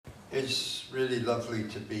It's really lovely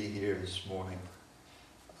to be here this morning.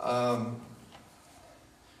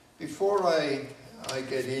 Before I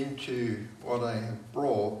get into what I have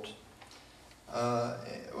brought,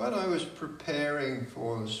 when I was preparing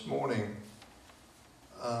for this morning,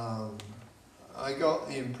 I got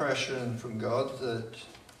the impression from God that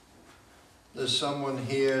there's someone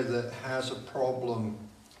here that has a problem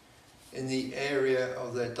in the area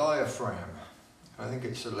of their diaphragm. I think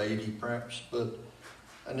it's a lady perhaps,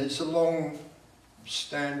 and it's a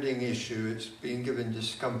long-standing issue. It's been given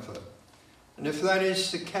discomfort. And if that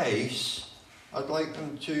is the case, I'd like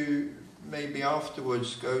them to maybe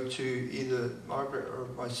afterwards go to either Margaret or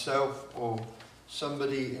myself or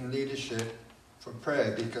somebody in leadership for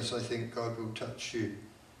prayer, because I think God will touch you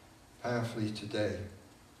powerfully today.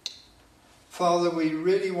 Father, we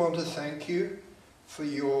really want to thank you for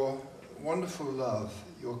your wonderful love,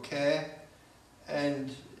 your care,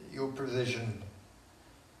 and your provision.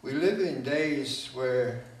 We live in days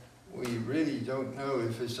where we really don't know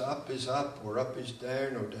if it's up or up is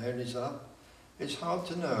down or down is up. It's hard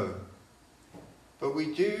to know. But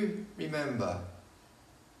we do remember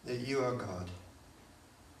that you are God,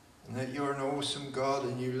 and that you're an awesome God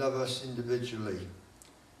and you love us individually.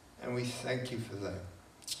 And we thank you for that.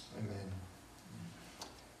 Amen.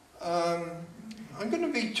 I'm going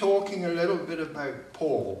to be talking a little bit about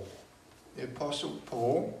Paul, the Apostle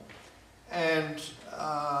Paul. And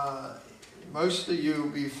most of you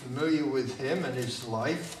will be familiar with him and his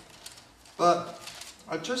life. But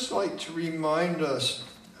I'd just like to remind us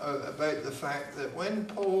about the fact that when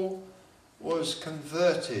Paul was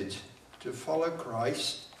converted to follow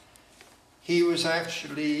Christ, he was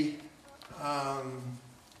actually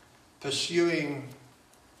pursuing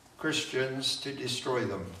Christians to destroy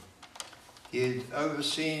them. He had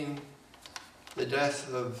overseen the death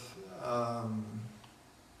of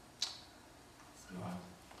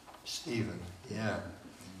Stephen. Yeah,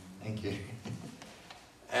 thank you.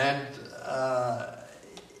 And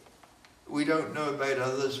we don't know about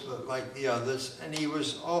others, but like the others, and he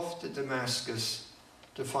was off to Damascus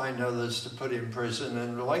to find others to put in prison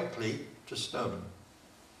and likely to stone.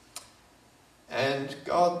 And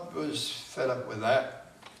God was fed up with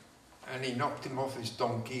that, and he knocked him off his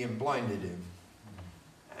donkey and blinded him.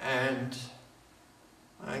 And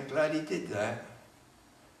I'm glad he did that,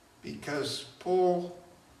 because Paul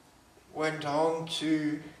went on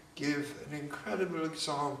to give an incredible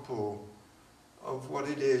example of what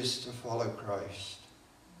it is to follow Christ.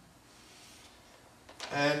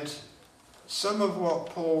 And some of what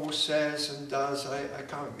Paul says and does, I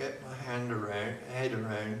can't get my head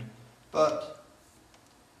around, but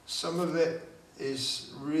some of it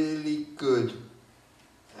is really good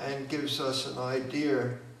and gives us an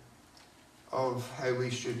idea of how we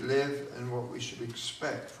should live and what we should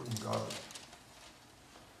expect from God.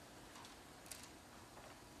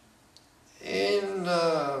 In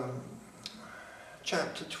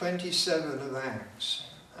chapter 27 of Acts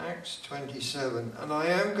 27, and I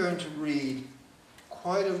am going to read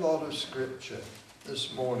quite a lot of scripture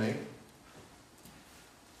this morning,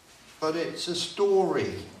 but it's a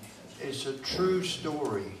story. It's a true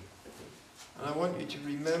story. And I want you to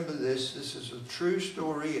remember this. This is a true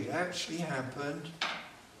story. It actually happened.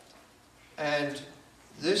 And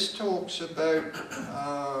this talks about,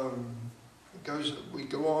 we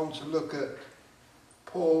go on to look at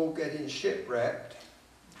Paul getting shipwrecked.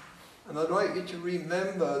 And I'd like you to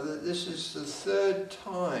remember that this is the third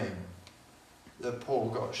time that Paul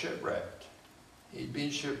got shipwrecked. He'd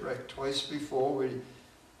been shipwrecked twice before.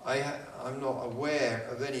 I'm not aware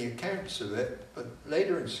of any accounts of it, but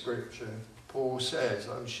later in Scripture, Paul says,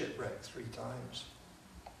 I was shipwrecked 3 times.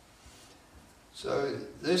 So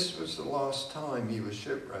this was the last time he was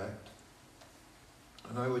shipwrecked.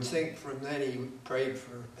 And I would think from then he prayed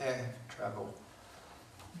for air travel.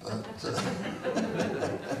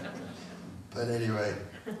 But anyway,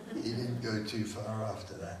 he didn't go too far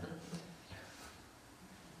after that.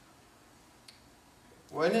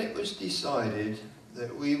 When it was decided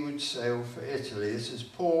that we would sail for Italy, this is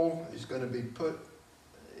Paul, he's going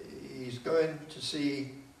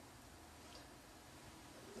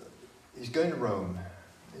to Rome,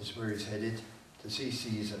 is where he's headed, to see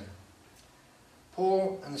Caesar.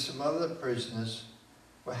 Paul and some other prisoners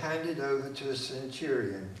were handed over to a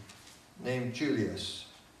centurion named Julius.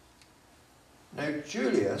 Now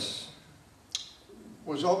Julius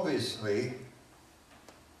was obviously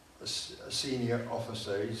a senior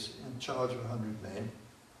officer. He's in charge of 100 men.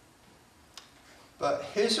 But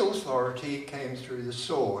his authority came through the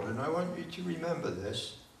sword, and I want you to remember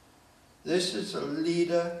this. This is a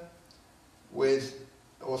leader with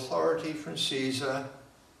authority from Caesar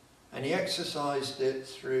and he exercised it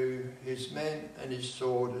through his men and his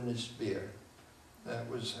sword and his spear. That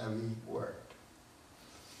was how he worked.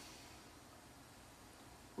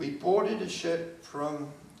 We boarded a ship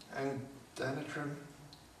from Andanatram,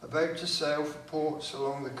 about to sail for ports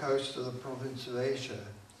along the coast of the province of Asia,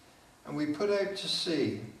 and we put out to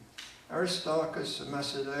sea. Aristarchus, a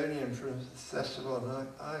Macedonian from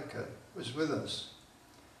Thessalonica, was with us.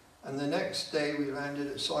 And the next day we landed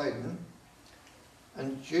at Sidon,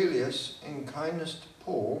 and Julius, in kindness to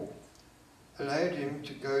Paul, allowed him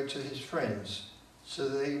to go to his friends, so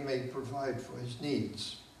they may provide for his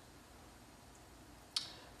needs.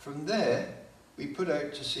 From there, we put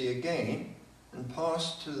out to sea again, and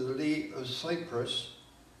passed to the lee of Cyprus,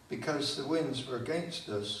 because the winds were against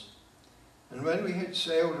us. And when we had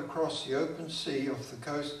sailed across the open sea off the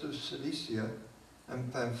coast of Cilicia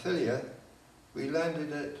and Pamphylia, we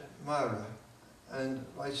landed at Myra and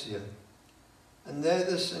Lycia. And there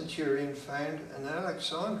the centurion found an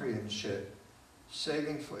Alexandrian ship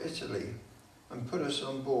sailing for Italy, and put us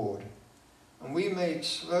on board. And we made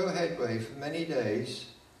slow headway for many days,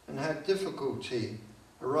 and had difficulty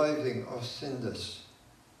arriving off Sindus.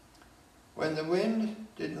 When the wind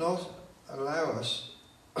did not allow us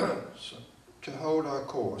to hold our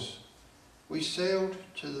course, we sailed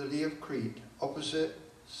to the lee of Crete, opposite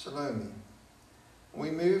Salome.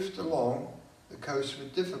 We moved along the coast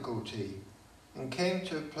with difficulty, and came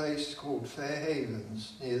to a place called Fair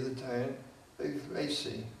Havens, near the town of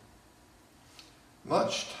Lacy.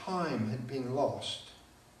 Much time had been lost,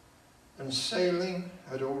 and sailing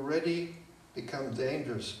had already become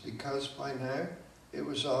dangerous, because by now it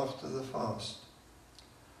was after the fast.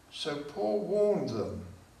 So Paul warned them.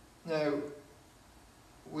 Now,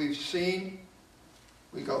 we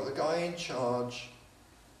got the guy in charge,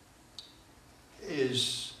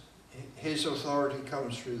 his authority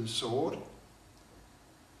comes through the sword,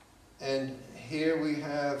 and here we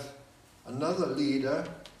have another leader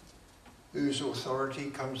whose authority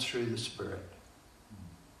comes through the Spirit.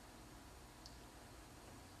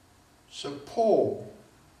 So Paul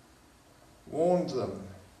warned them,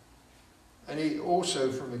 and he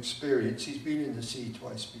also, from experience, he's been in the sea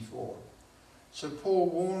twice before. So Paul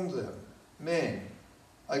warned them, men,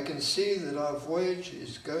 I can see that our voyage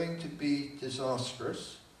is going to be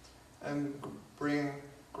disastrous and bring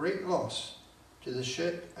great loss to the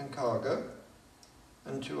ship and cargo,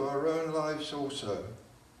 and to our own lives also.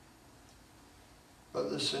 But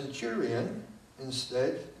the centurion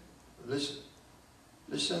instead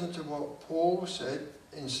listened to what Paul said,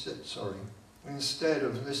 instead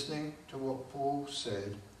of listening to what Paul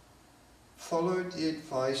said, followed the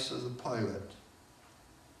advice of the pilot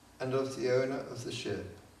and of the owner of the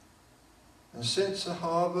ship. And since the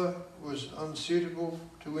harbour was unsuitable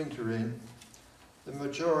to winter in, the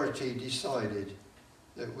majority decided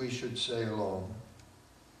that we should sail on,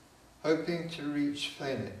 hoping to reach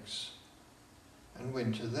Phoenix and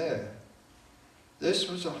winter there. This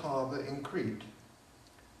was a harbour in Crete,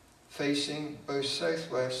 facing both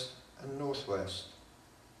southwest and northwest.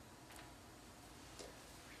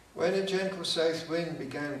 When a gentle south wind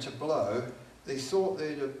began to blow, they thought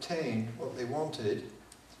they'd obtained what they wanted,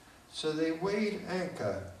 so they weighed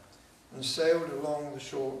anchor and sailed along the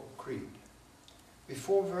shore of Crete.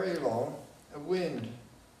 Before very long, a wind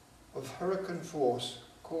of hurricane force,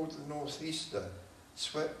 called the northeaster,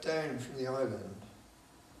 swept down from the island.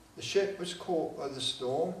 The ship was caught by the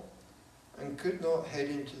storm and could not head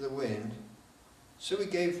into the wind, so we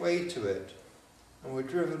gave way to it and were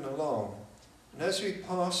driven along. And as we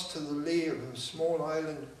passed to the lee of a small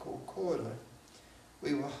island called Corda,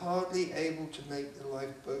 we were hardly able to make the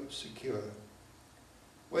lifeboat secure.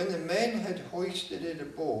 When the men had hoisted it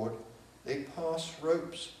aboard, they passed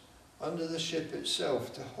ropes under the ship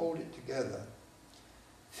itself to hold it together,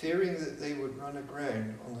 fearing that they would run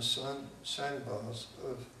aground on the sandbars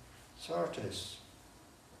of Syrtis.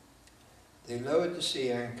 They lowered the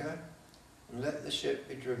sea anchor and let the ship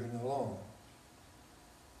be driven along.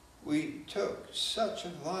 We took such a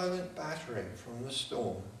violent battering from the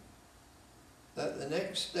storm that the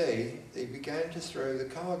next day they began to throw the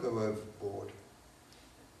cargo overboard.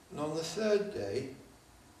 And on the third day,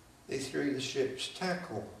 they threw the ship's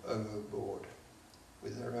tackle overboard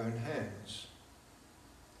with their own hands.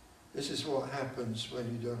 This is what happens when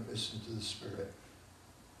you don't listen to the Spirit.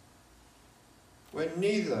 When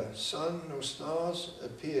neither sun nor stars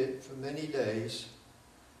appeared for many days,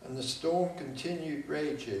 and the storm continued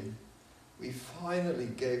raging, we finally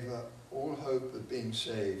gave up all hope of being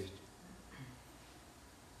saved.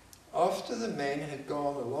 After the men had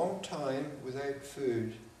gone a long time without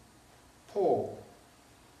food, Paul,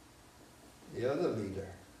 the other leader,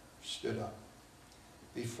 stood up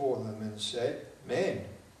before them and said, "Men,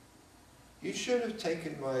 you should have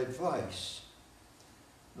taken my advice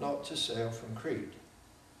not to sail from Crete.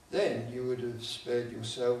 Then you would have spared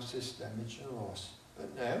yourselves this damage and loss.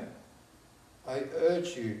 But now I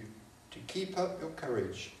urge you to keep up your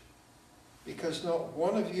courage, because not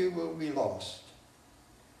one of you will be lost.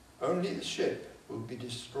 Only the ship will be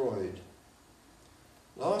destroyed.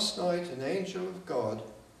 Last night an angel of God,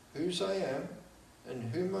 whose I am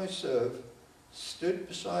and whom I serve, stood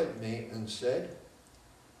beside me and said,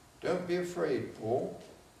 'Don't be afraid, Paul.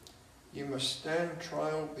 You must stand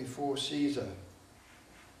trial before Caesar.'"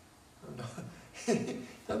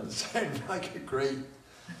 Doesn't sound like a great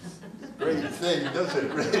thing, does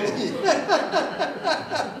it, really?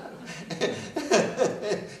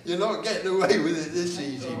 You're not getting away with it this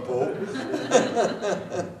easy, Paul.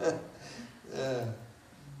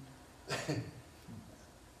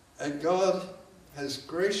 And God has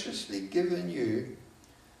graciously given you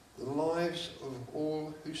the lives of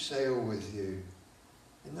all who sail with you.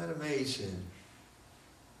 Isn't that amazing?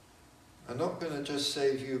 I'm not going to just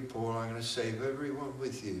save you, Paul, I'm going to save everyone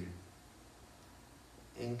with you,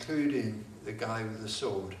 including the guy with the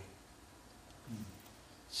sword.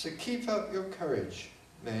 So keep up your courage,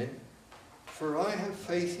 men, for I have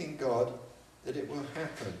faith in God that it will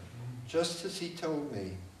happen, just as he told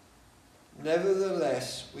me.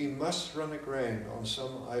 Nevertheless, we must run aground on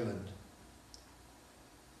some island.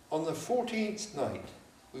 On the 14th night,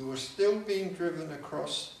 we were still being driven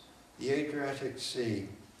across the Adriatic Sea,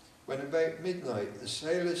 when about midnight the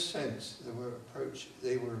sailors sensed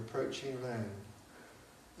they were approaching land.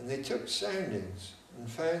 And they took soundings and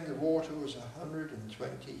found the water was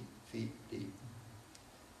 120 feet deep.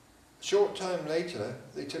 A short time later,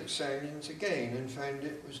 they took soundings again and found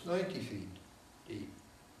it was 90 feet deep.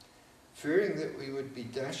 Fearing that we would be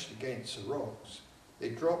dashed against the rocks, they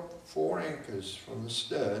dropped 4 anchors from the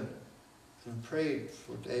stern and prayed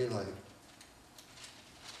for daylight.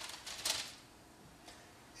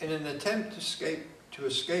 In an attempt to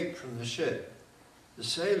escape from the ship, the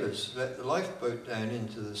sailors let the lifeboat down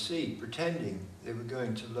into the sea, pretending they were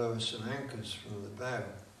going to lower some anchors from the bow.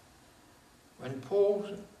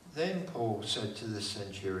 Paul said to the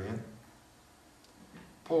centurion,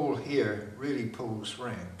 Paul here really pulls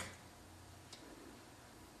rank.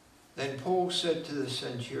 Then Paul said to the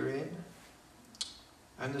centurion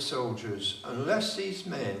and the soldiers, "Unless these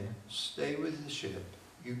men stay with the ship,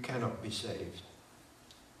 you cannot be saved."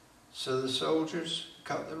 So the soldiers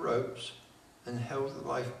cut the ropes and held the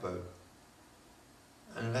lifeboat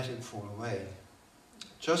and let it fall away.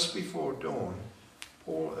 Just before dawn,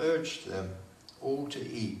 Paul urged them all to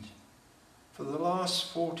eat. "For the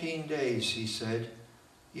last 14 days, he said,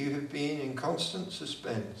 you have been in constant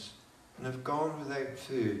suspense and have gone without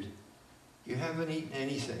food. You haven't eaten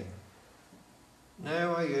anything.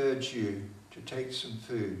 Now I urge you to take some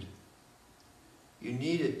food. You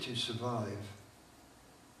need it to survive.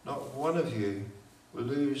 Not one of you will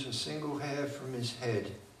lose a single hair from his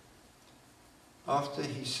head." After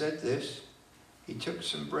he said this, he took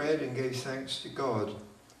some bread and gave thanks to God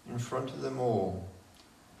in front of them all.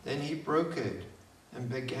 Then he broke it and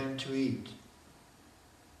began to eat.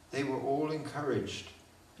 They were all encouraged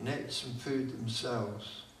and ate some food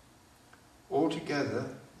themselves.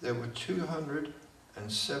 Altogether, there were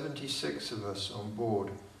 276 of us on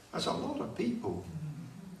board. That's a lot of people.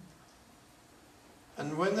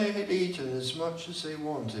 And when they had eaten as much as they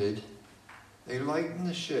wanted, they lightened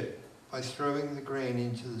the ship by throwing the grain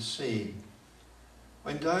into the sea.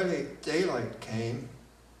 When daylight came,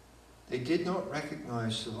 they did not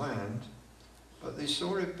recognize the land, but they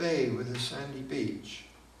saw a bay with a sandy beach,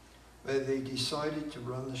 where they decided to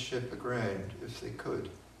run the ship aground if they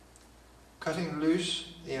could. Cutting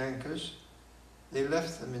loose the anchors, they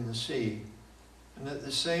left them in the sea, and at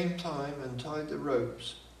the same time untied the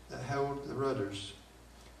ropes that held the rudders.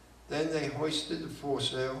 Then they hoisted the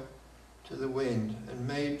foresail to the wind and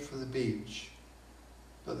made for the beach.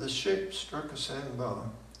 But the ship struck a sandbar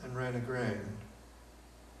and ran aground.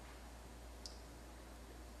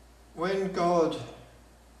 When God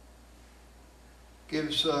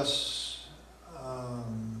gives us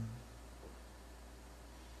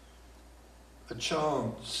a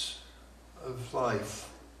chance of life,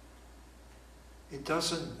 it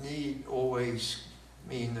doesn't always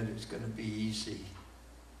mean that it's going to be easy.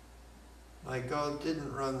 Like, God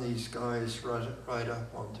didn't run these guys right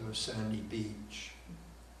up onto a sandy beach.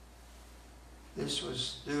 This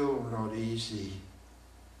was still not easy.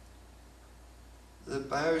 The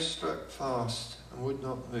bow struck fast and would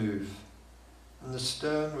not move, and the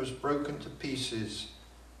stern was broken to pieces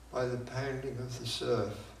by the pounding of the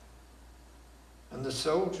surf. and the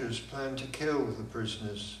soldiers planned to kill the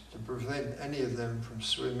prisoners to prevent any of them from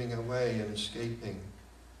swimming away and escaping.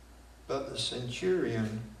 But the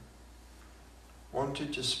centurion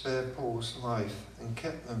wanted to spare Paul's life and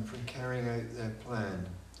kept them from carrying out their plan.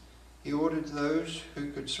 He ordered those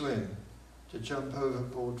who could swim to jump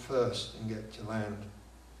overboard first and get to land.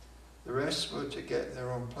 The rest were to get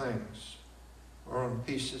there on planks or on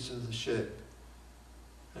pieces of the ship,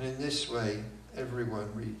 and in this way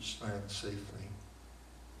everyone reached land safely.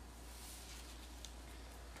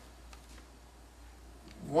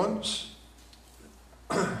 Once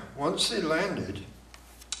they landed,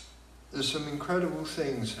 there's some incredible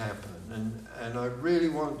things happen, and I really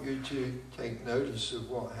want you to take notice of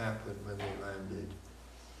what happened when they landed.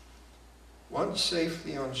 Once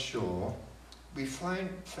safely on shore, we found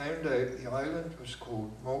out the island was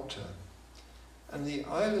called Malta, and the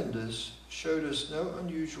islanders showed us no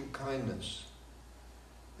unusual kindness.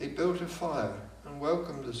 They built a fire and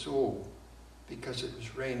welcomed us all because it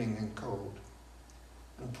was raining and cold.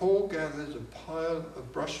 And Paul gathered a pile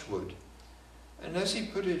of brushwood, and as he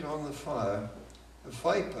put it on the fire, a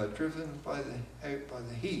viper, driven out by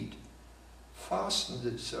the heat, fastened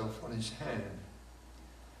itself on his hand.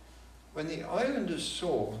 When the islanders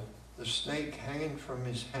saw the snake hanging from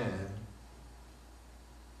his hand,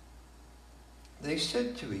 they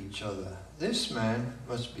said to each other, "This man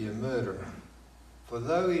must be a murderer, for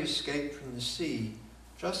though he escaped from the sea,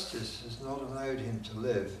 justice has not allowed him to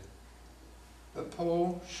live." But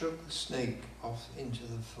Paul shook the snake off into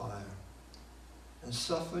the fire and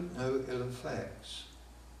suffered no ill effects.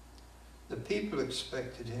 The people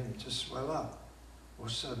expected him to swell up or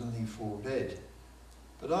suddenly fall dead,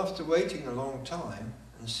 but after waiting a long time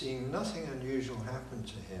and seeing nothing unusual happen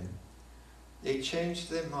to him, they changed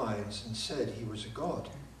their minds and said he was a god.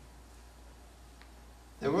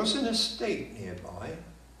 There was an estate nearby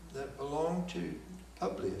that belonged to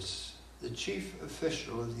Publius, the chief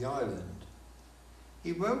official of the island.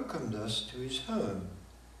 He welcomed us to his home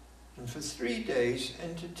and for 3 days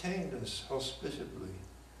entertained us hospitably.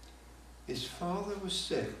 His father was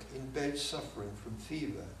sick in bed suffering from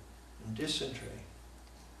fever and dysentery.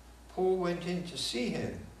 Paul went in to see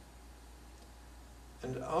him,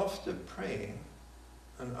 and after prayer,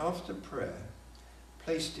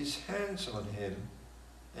 placed his hands on him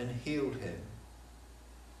and healed him.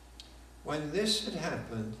 When this had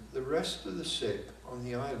happened, the rest of the sick on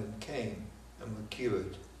the island came and were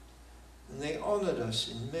cured, and they honored us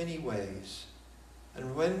in many ways.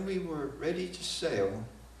 And when we were ready to sail,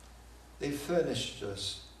 they furnished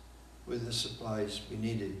us with the supplies we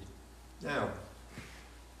needed. Now,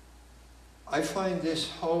 I find this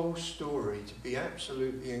whole story to be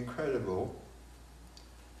absolutely incredible.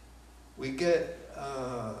 We get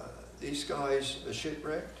these guys are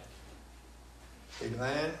shipwrecked, they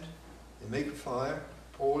land, they make a fire.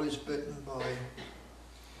 Paul is bitten by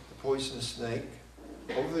a poisonous snake.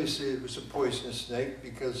 Obviously it was a poisonous snake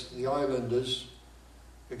because the islanders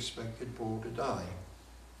expected Paul to die.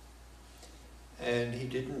 And he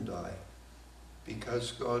didn't die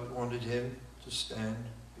because God wanted him to stand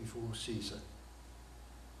before Caesar.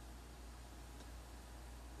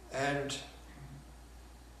 And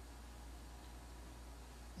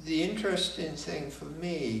the interesting thing for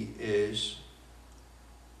me is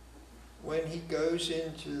when he goes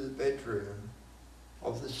into the bedroom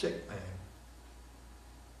of the sick man,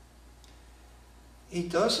 he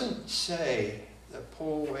doesn't say that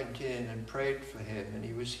Paul went in and prayed for him and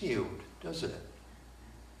he was healed, does it?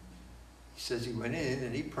 He says he went in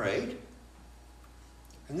and he prayed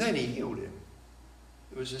and then he healed him.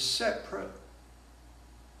 It was a separate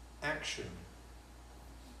action.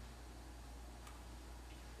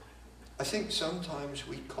 I think sometimes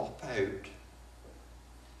we cop out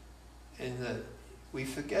in that we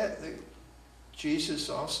forget that Jesus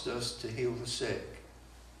asked us to heal the sick.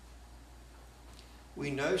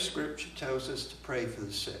 We know Scripture tells us to pray for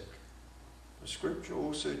the sick. The Scripture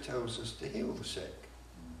also tells us to heal the sick.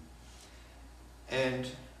 And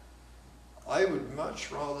I would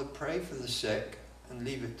much rather pray for the sick and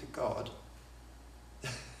leave it to God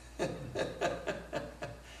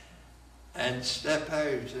and step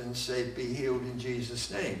out and say, be healed in Jesus'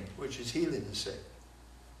 name, which is healing the sick.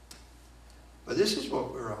 But this is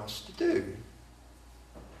what we're asked to do.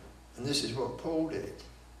 And this is what Paul did.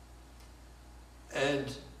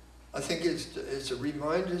 And I think it's a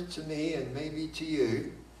reminder to me and maybe to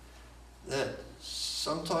you that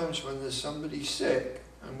sometimes when there's somebody sick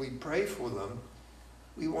and we pray for them,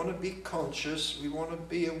 we want to be conscious, we want to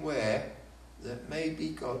be aware that maybe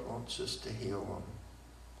God wants us to heal them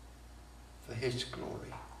for His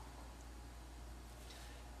glory.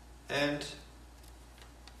 And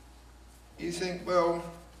you think, well,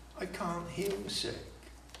 I can't heal the sick.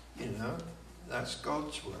 You know, that's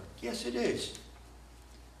God's work. Yes, it is.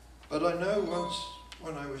 But I know once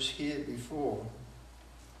when I was here before,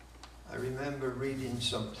 I remember reading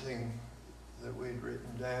something that we'd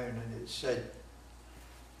written down, and it said,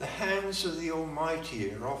 the hands of the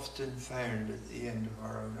Almighty are often found at the end of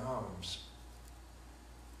our own arms.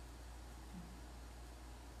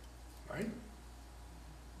 Right?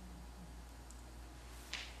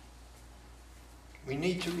 We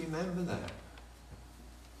need to remember that.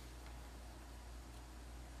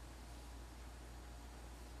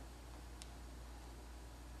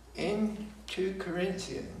 In 2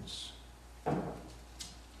 Corinthians,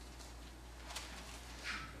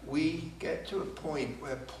 we get to a point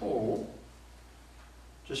where Paul,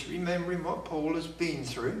 just remembering what Paul has been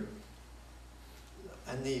through,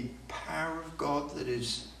 and the power of God that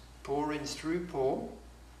is pouring through Paul,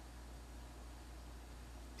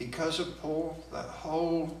 because of Paul, that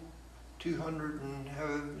whole 200 and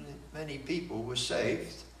however many people were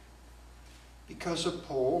saved. Because of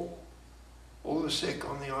Paul, all the sick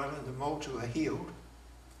on the island of Malta were healed.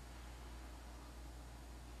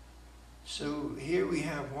 So here we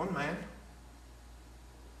have one man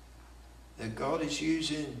that God is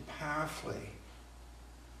using powerfully.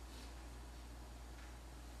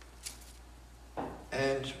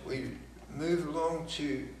 And we move along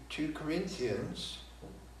to 2 Corinthians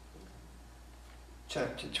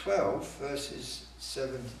chapter 12, verses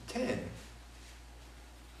 7 to 10.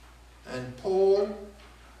 And Paul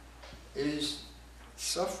is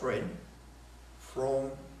suffering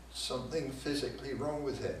from something physically wrong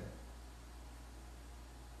with him.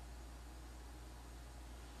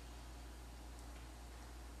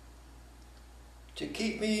 To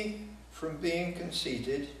keep me from being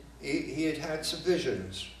conceited, he had had some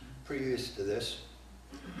visions previous to this.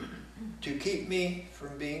 To keep me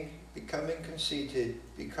from becoming conceited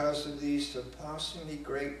because of these surpassingly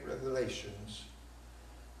great revelations,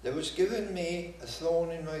 there was given me a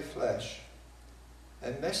thorn in my flesh,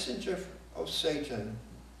 a messenger of Satan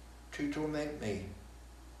to torment me.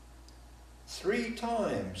 3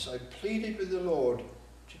 times I pleaded with the Lord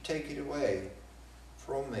to take it away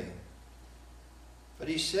from me. But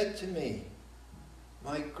he said to me,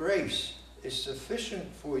 my grace is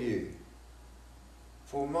sufficient for you,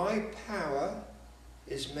 for my power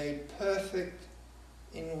is made perfect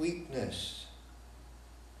in weakness.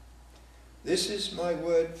 This is my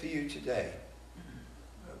word for you today.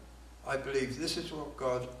 I believe this is what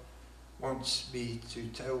God wants me to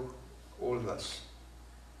tell all of us.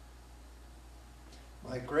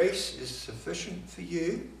 My grace is sufficient for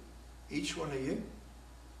you, each one of you.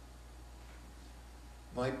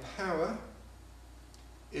 My power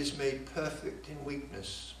is made perfect in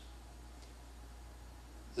weakness.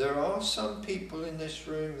 There are some people in this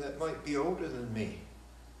room that might be older than me.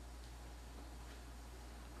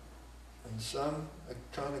 And some are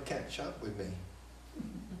trying to catch up with me.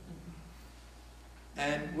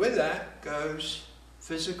 And with that goes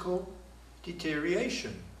physical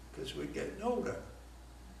deterioration, because we're getting older.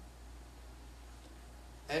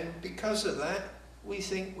 And because of that, we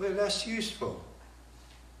think we're less useful.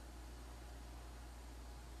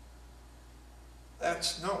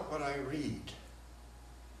 That's not what I read.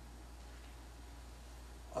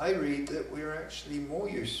 I read that we're actually more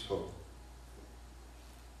useful.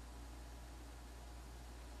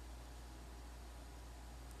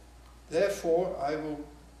 Therefore,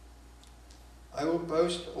 I will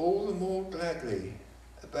boast all the more gladly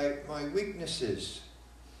about my weaknesses,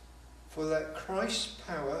 for that Christ's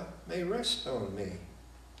power may rest on me.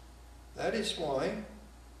 That is why,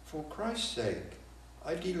 for Christ's sake,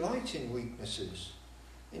 I delight in weaknesses,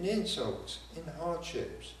 in insults, in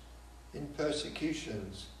hardships, in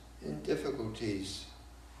persecutions, in difficulties.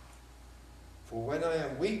 For when I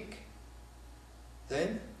am weak,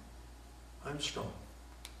 then I'm strong.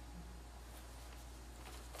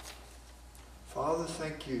 Father,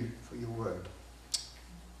 thank you for your word.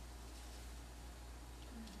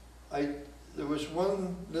 There was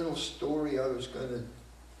one little story I was going to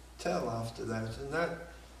tell after that, and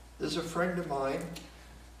that there's a friend of mine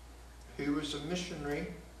who was a missionary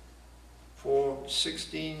for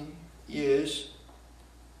 16 years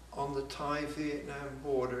on the Thai-Vietnam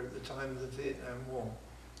border at the time of the Vietnam War.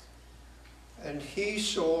 And he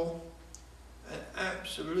saw an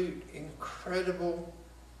absolute incredible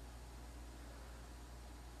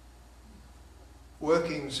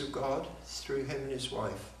workings of God through him and his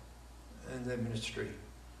wife and their ministry.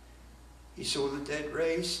 He saw the dead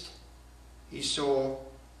raised. He saw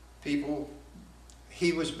people.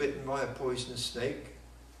 He was bitten by a poisonous snake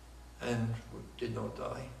and did not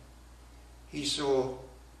die. He saw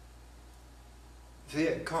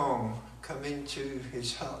Viet Cong come into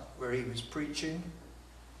his hut where he was preaching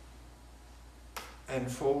and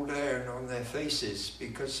fall down on their faces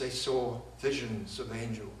because they saw visions of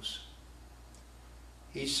angels.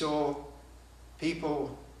 He saw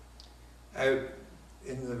people out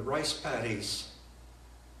in the rice paddies,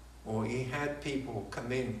 or he had people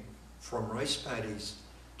come in from rice paddies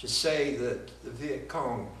to say that the Viet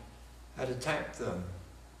Cong had attacked them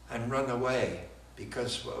and run away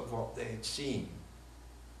because of what they had seen.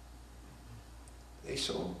 They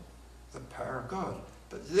saw the power of God.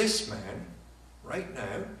 But this man, right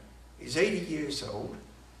now, is 80 years old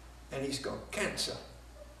and he's got cancer.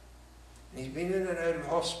 And he's been in and out of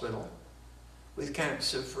hospital with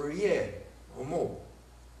cancer for a year or more.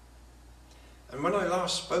 And when I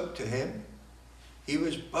last spoke to him, he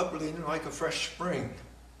was bubbling like a fresh spring.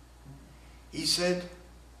 He said,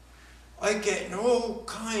 I get all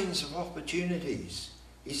kinds of opportunities.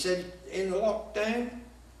 He said, in the lockdown,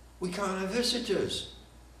 we can't have visitors.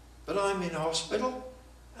 But I'm in hospital,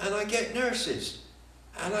 and I get nurses,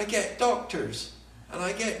 and I get doctors, and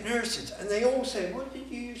I get nurses. And they all say, what did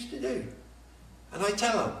you used to do? And I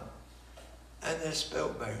tell them, and they're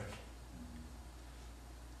spellbound.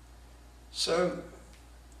 So,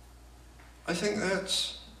 I think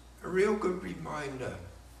that's a real good reminder.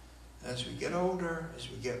 As we get older, as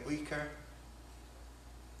we get weaker,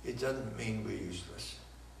 it doesn't mean we're useless.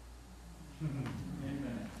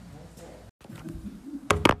 Amen.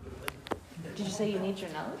 Did you say you need your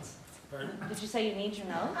notes? Pardon? Did you say you need your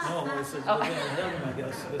notes? No, I said, Oh. we're going to heaven, I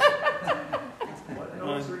guess. What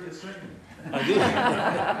notes are you singing? I do.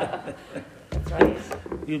 That's right.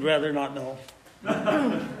 You'd rather not know.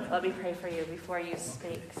 Let me pray for you before you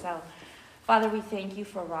speak. So, Father, we thank you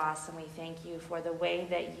for Ross, and we thank you for the way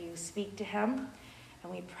that you speak to him.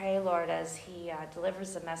 And we pray, Lord, as he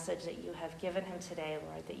delivers the message that you have given him today,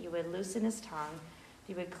 Lord, that you would loosen his tongue,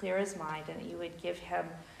 that you would clear his mind, and that you would give him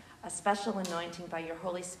a special anointing by your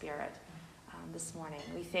Holy Spirit this morning.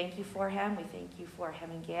 We thank you for him. We thank you for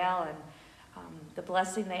him and Gail and the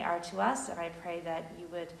blessing they are to us. And I pray that you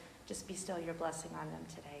would just bestow your blessing on them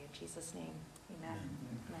today. In Jesus' name, amen.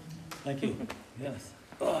 Amen. Thank you. Yes.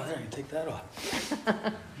 Oh, there, you take that off.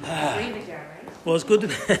 Breathe again, right? Well, it's good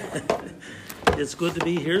to it's good to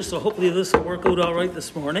be here. So hopefully this will work out all right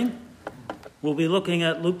this morning. We'll be looking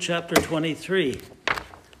at Luke chapter 23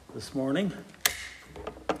 this morning.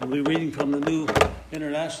 We'll be reading from the New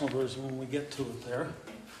International Version when we get to it there.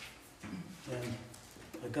 And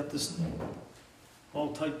I got this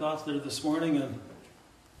all typed off there this morning, and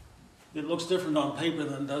it looks different on paper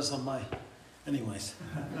than it does on my... Anyways,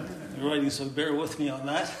 I'm writing, so bear with me on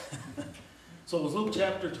that. So it's Luke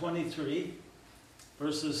chapter 23,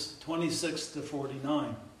 verses 26 to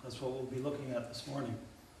 49. That's what we'll be looking at this morning.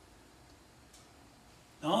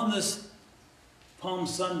 Now on this Palm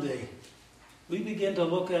Sunday, we begin to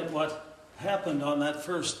look at what happened on that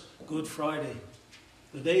first Good Friday,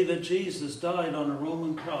 the day that Jesus died on a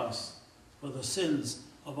Roman cross for the sins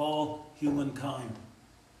of all humankind.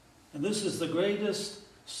 And this is the greatest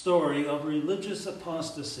story of religious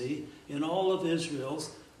apostasy in all of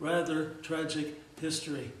Israel's rather tragic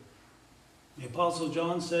history. The Apostle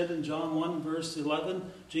John said in John 1 verse 11,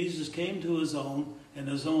 Jesus came to his own, and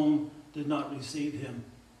his own did not receive him.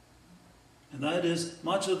 And that is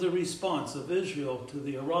much of the response of Israel to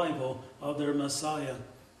the arrival of their Messiah.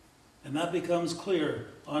 And that becomes clear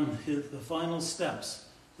on the final steps,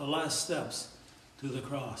 the last steps to the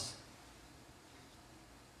cross.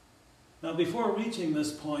 Now, before reaching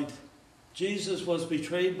this point, Jesus was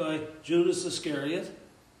betrayed by Judas Iscariot,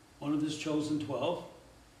 one of his chosen 12.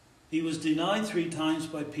 He was denied 3 times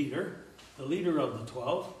by Peter, the leader of the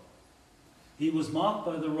 12. He was mocked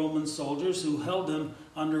by the Roman soldiers who held him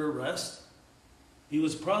under arrest. He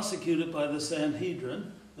was prosecuted by the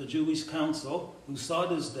Sanhedrin, the Jewish council, who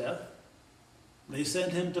sought his death. They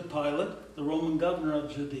sent him to Pilate, the Roman governor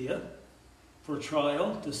of Judea, for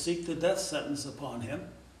trial to seek the death sentence upon him.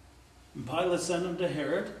 And Pilate sent him to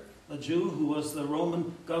Herod, a Jew who was the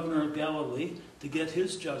Roman governor of Galilee, to get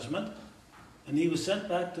his judgment. And he was sent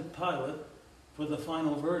back to Pilate for the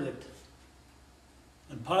final verdict.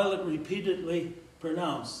 And Pilate repeatedly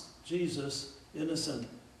pronounced Jesus innocent.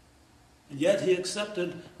 And yet he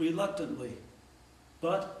accepted reluctantly,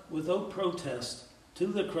 but without protest, to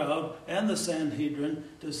the crowd and the Sanhedrin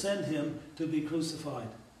to send him to be crucified.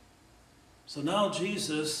 So now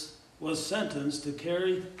Jesus was sentenced to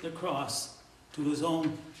carry the cross to his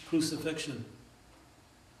own crucifixion.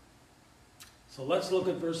 So let's look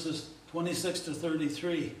at verses 26 to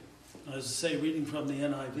 33, as I say, reading from the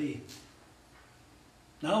NIV.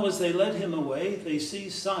 Now as they led him away, they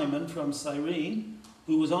seized Simon from Cyrene,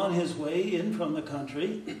 who was on his way in from the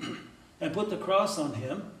country, and put the cross on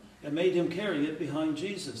him and made him carry it behind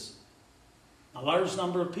Jesus. A large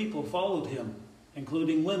number of people followed him,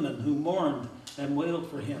 including women who mourned and wailed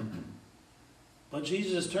for him. But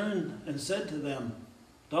Jesus turned and said to them,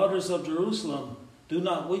 "Daughters of Jerusalem, do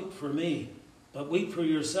not weep for me, but weep for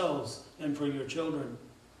yourselves and for your children.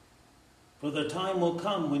 For the time will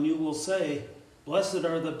come when you will say, 'Blessed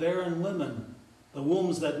are the barren women, the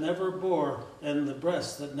wombs that never bore, and the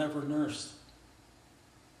breasts that never nursed.'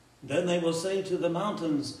 Then they will say to the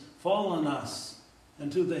mountains, 'Fall on us,'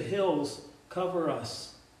 and to the hills, 'Cover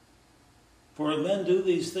us.' For if men do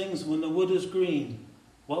these things when the wood is green,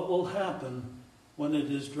 what will happen when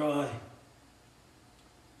it is dry?"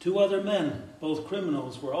 2 other men, both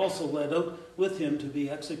criminals, were also led out with him to be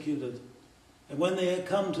executed. And when they had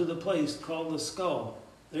come to the place called the Skull,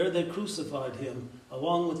 there they crucified him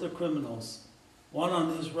along with the criminals, one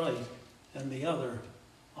on his right and the other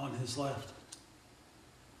on his left.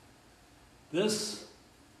 This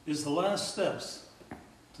is the last steps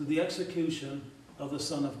to the execution of the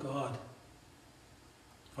Son of God.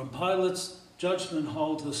 From Pilate's judgment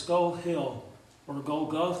hall to Skull Hill, or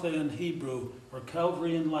Golgotha in Hebrew, or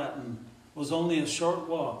Calvary in Latin, was only a short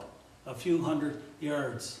walk, a few hundred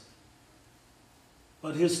yards.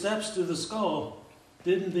 But his steps to the skull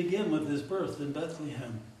didn't begin with his birth in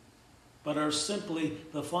Bethlehem, but are simply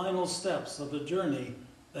the final steps of a journey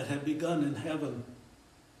that had begun in heaven,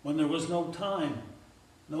 when there was no time,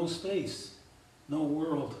 no space, no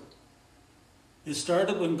world. It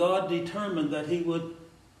started when God determined that he would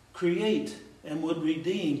create and would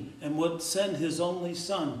redeem and would send his only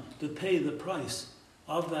Son to pay the price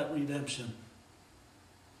of that redemption.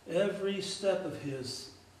 Every step of his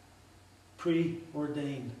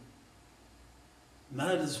preordained. And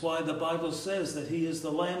that is why the Bible says that he is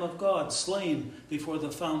the Lamb of God, slain before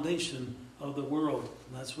the foundation of the world.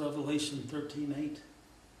 And that's Revelation 13:8.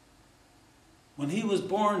 When he was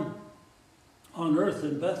born on earth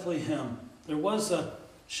in Bethlehem, there was a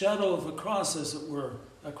shadow of a cross, as it were,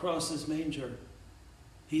 across his manger.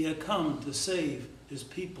 He had come to save his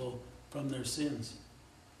people from their sins.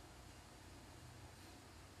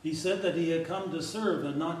 He said that he had come to serve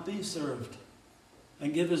and not be served,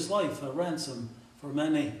 and give his life a ransom for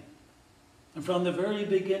many. And from the very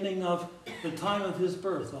beginning of the time of his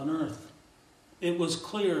birth on earth, it was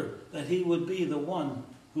clear that he would be the one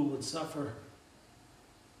who would suffer.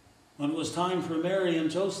 When it was time for Mary and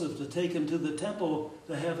Joseph to take him to the temple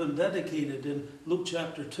to have him dedicated in Luke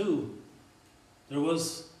chapter 2, there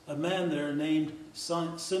was a man there named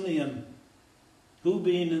Simeon, who,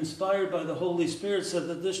 being inspired by the Holy Spirit, said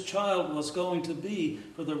that this child was going to be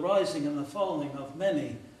for the rising and the falling of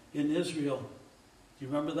many in Israel. Do you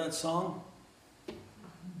remember that song?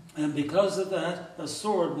 And because of that, a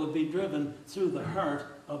sword would be driven through the heart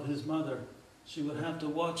of his mother. She would have to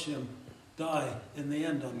watch him die in the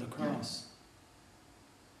end on the cross.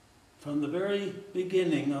 From the very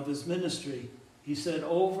beginning of his ministry, he said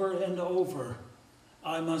over and over,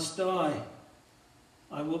 "I must die.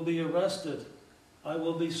 I will be arrested. I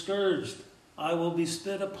will be scourged. I will be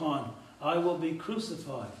spit upon. I will be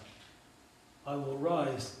crucified. I will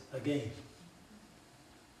rise again."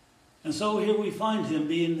 And so here we find him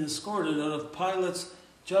being escorted out of Pilate's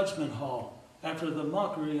judgment hall after the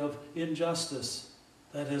mockery of injustice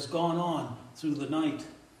that has gone on through the night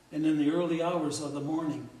and in the early hours of the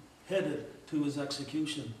morning, headed to his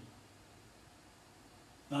execution.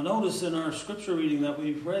 Now notice in our scripture reading that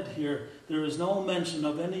we've read here, there is no mention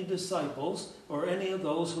of any disciples or any of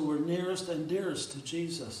those who were nearest and dearest to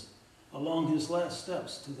Jesus along his last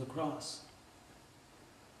steps to the cross.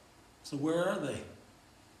 So where are they?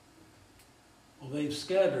 Well, they've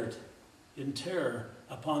scattered in terror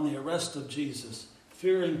upon the arrest of Jesus,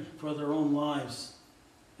 fearing for their own lives,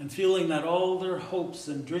 and feeling that all their hopes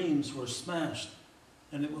and dreams were smashed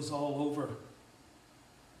and it was all over.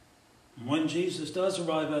 And when Jesus does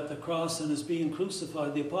arrive at the cross and is being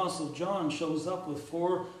crucified, the Apostle John shows up with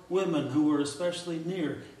 4 women who were especially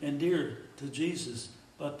near and dear to Jesus,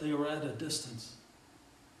 but they were at a distance.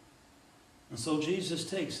 And so Jesus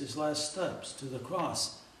takes his last steps to the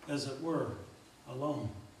cross, as it were, alone.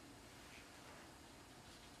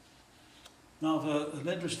 Now, an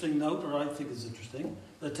interesting note, or I think is interesting,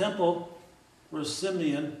 the temple where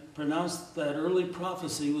Simeon pronounced that early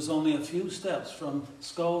prophecy was only a few steps from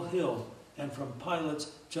Skull Hill and from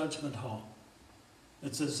Pilate's judgment hall.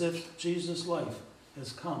 It's as if Jesus' life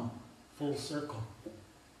has come full circle.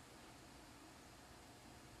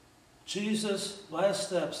 Jesus' last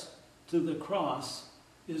steps to the cross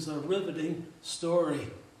is a riveting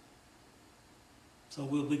story. So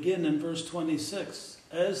we'll begin in verse 26.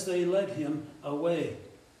 As they led him away.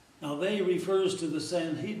 Now they refers to the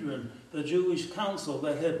Sanhedrin, the Jewish council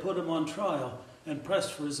that had put him on trial and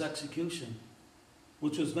pressed for his execution,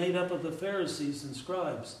 which was made up of the Pharisees and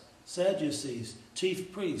scribes, Sadducees,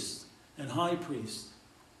 chief priests, and high priests.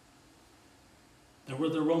 There were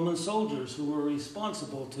the Roman soldiers who were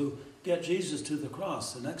responsible to get Jesus to the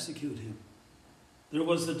cross and execute him. There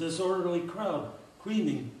was the disorderly crowd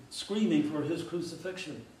screaming for his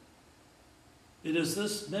crucifixion. It is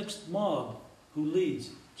this mixed mob who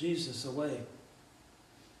leads Jesus away.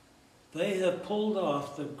 They have pulled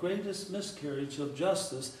off the greatest miscarriage of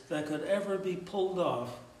justice that could ever be pulled off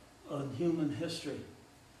in human history.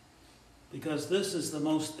 Because this is the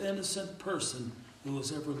most innocent person who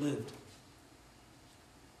has ever lived.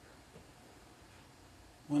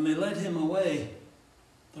 When they led him away,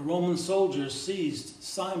 the Roman soldiers seized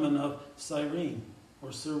Simon of Cyrene,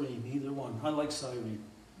 or Cyrene, either one. I like Cyrene.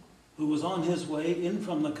 Who was on his way in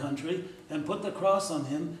from the country, and put the cross on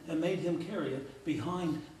him and made him carry it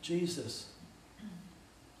behind Jesus.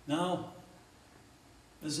 Now,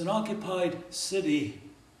 as an occupied city,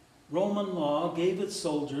 Roman law gave its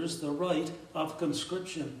soldiers the right of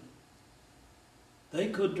conscription. They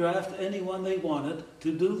could draft anyone they wanted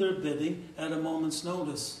to do their bidding at a moment's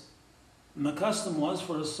notice. And the custom was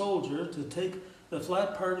for a soldier to take the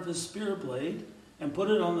flat part of his spear blade and put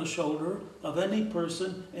it on the shoulder of any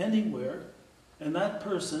person anywhere, and that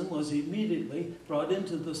person was immediately brought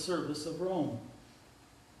into the service of Rome.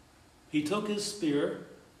 He took his spear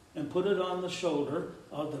and put it on the shoulder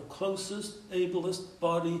of the closest, ablest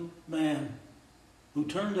bodied man, who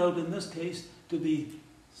turned out in this case to be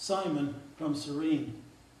Simon from Cyrene,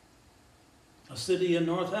 a city in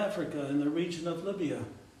North Africa in the region of Libya,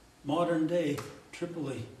 modern-day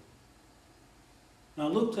Tripoli. Now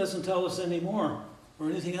Luke doesn't tell us any more or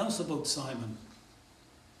anything else about Simon.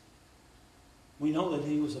 We know that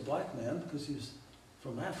he was a black man because he was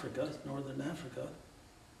from Africa, northern Africa.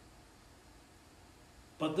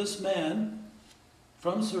 But this man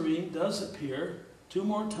from Cyrene does appear 2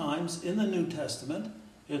 more times in the New Testament,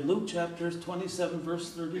 in Luke chapter 27,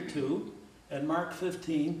 verse 32, and Mark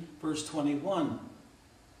 15, verse 21.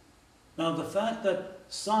 Now, the fact that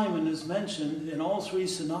Simon is mentioned in all 3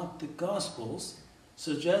 synoptic gospels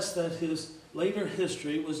suggests that his later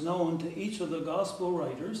history was known to each of the gospel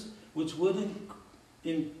writers, which would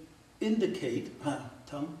indicate,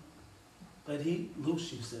 that he,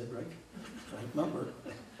 loose you said, right? I remember.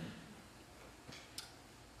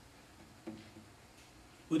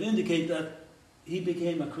 Would indicate that he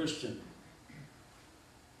became a Christian.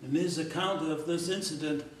 In his account of this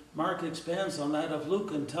incident, Mark expands on that of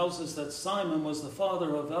Luke and tells us that Simon was the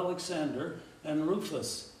father of Alexander and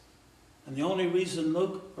Rufus. And the only reason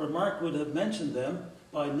Luke or Mark would have mentioned them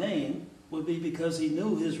by name would be because he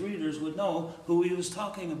knew his readers would know who he was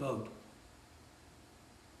talking about.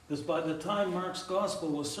 Because by the time Mark's gospel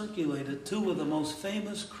was circulated, 2 of the most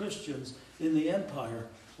famous Christians in the empire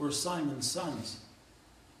were Simon's sons.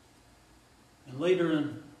 And later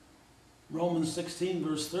in Romans 16,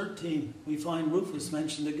 verse 13, we find Rufus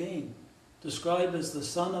mentioned again, described as the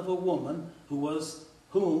son of a woman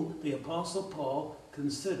whom the Apostle Paul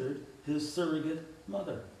considered his surrogate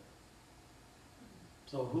mother.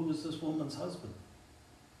 So who was this woman's husband?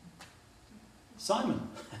 Simon.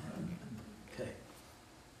 Okay.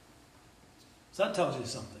 So that tells you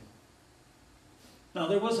something. Now,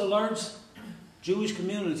 there was a large Jewish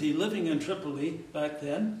community living in Tripoli back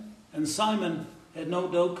then, and Simon had no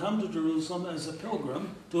doubt come to Jerusalem as a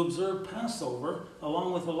pilgrim to observe Passover,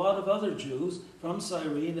 along with a lot of other Jews from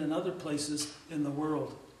Cyrene and other places in the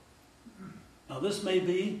world. Now, this may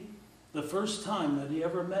be the first time that he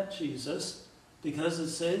ever met Jesus, because it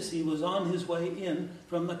says he was on his way in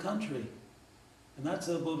from the country. And that's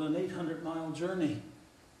about an 800-mile journey.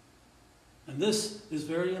 And this is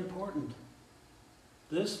very important.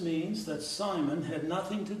 This means that Simon had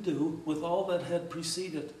nothing to do with all that had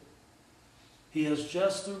preceded. He has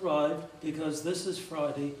just arrived because this is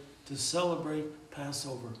Friday to celebrate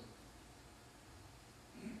Passover.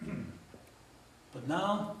 But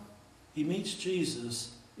now he meets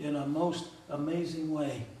Jesus in a most amazing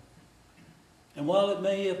way. And while it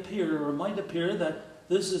may appear, or might appear, that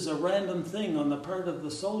this is a random thing on the part of the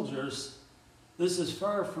soldiers, this is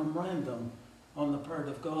far from random on the part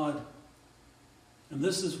of God. And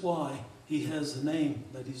this is why he has the name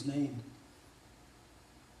that he's named.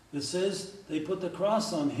 It says they put the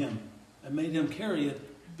cross on him and made him carry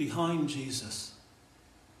it behind Jesus.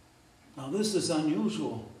 Now this is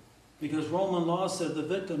unusual, because Roman law said the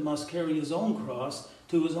victim must carry his own cross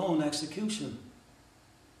to his own execution.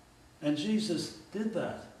 And Jesus did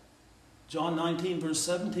that. John 19 verse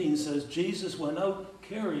 17 says, Jesus went out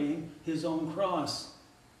carrying his own cross.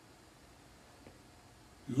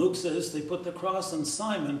 Luke says they put the cross on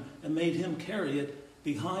Simon and made him carry it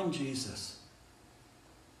behind Jesus.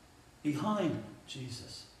 Behind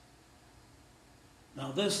Jesus.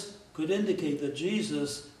 Now this could indicate that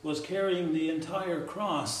Jesus was carrying the entire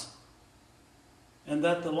cross, and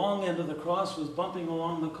that the long end of the cross was bumping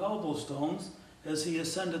along the cobblestones as he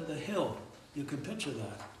ascended the hill. You can picture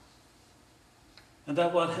that. And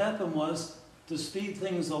that what happened was, to speed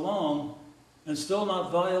things along and still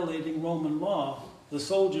not violating Roman law, the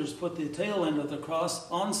soldiers put the tail end of the cross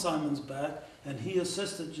on Simon's back, and he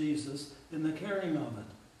assisted Jesus in the carrying of it.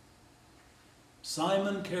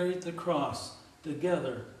 Simon carried the cross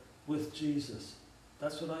together with Jesus.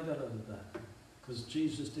 That's what I got out of that, because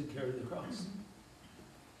Jesus did carry the cross.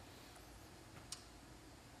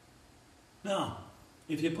 Now,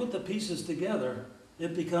 if you put the pieces together,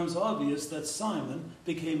 it becomes obvious that Simon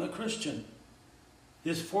became a Christian.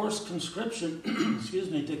 His forced conscription,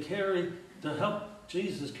 to help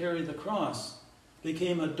Jesus carry the cross,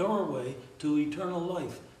 became a doorway to eternal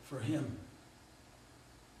life for him.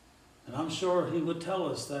 And I'm sure he would tell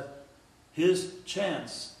us that his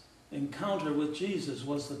chance encounter with Jesus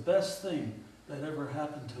was the best thing that ever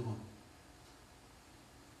happened to him.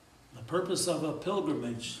 The purpose of a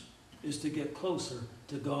pilgrimage is to get closer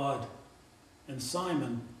to God. And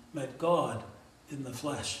Simon met God in the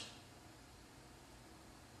flesh.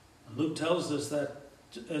 And Luke tells us that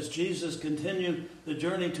as Jesus continued the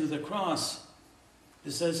journey to the cross,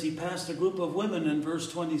 it says he passed a group of women in verse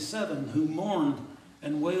 27 who mourned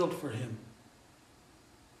and wailed for him.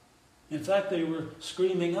 In fact, they were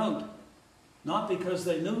screaming out, not because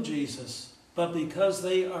they knew Jesus, but because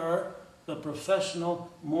they are the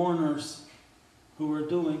professional mourners who were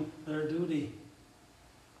doing their duty.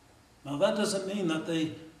 Now that doesn't mean that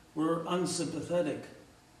they were unsympathetic.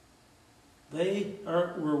 They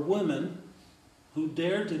were women who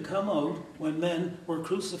dared to come out when men were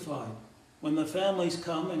crucified, when the families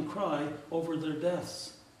come and cry over their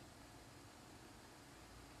deaths.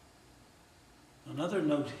 Another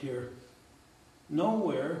note here.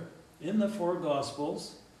 Nowhere in the four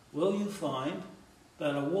Gospels will you find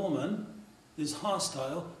that a woman is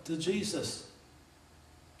hostile to Jesus,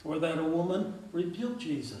 or that a woman rebuked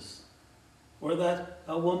Jesus, or that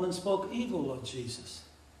a woman spoke evil of Jesus.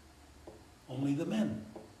 Only the men.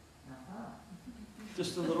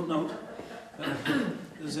 Just a little note.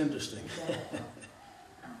 This is interesting.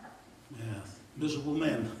 Yeah, miserable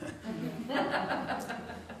men.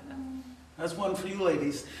 That's one for you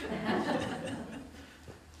ladies.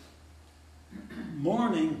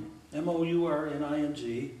 Mourning,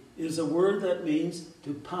 M-O-U-R-N-I-N-G, is a word that means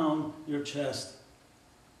to pound your chest.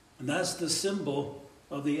 And that's the symbol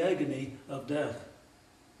of the agony of death.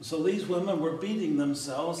 So these women were beating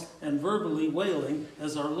themselves and verbally wailing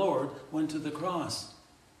as our Lord went to the cross.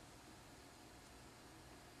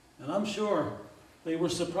 And I'm sure they were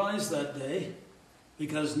surprised that day,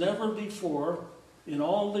 because never before, in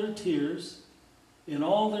all their tears, in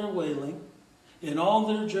all their wailing, in all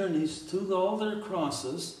their journeys to all their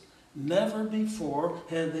crosses, never before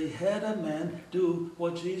had they had a man do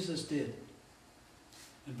what Jesus did.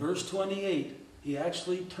 In verse 28, he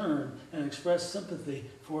actually turned and expressed sympathy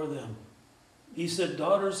for them. He said,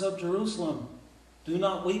 "Daughters of Jerusalem, do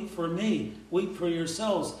not weep for me. Weep for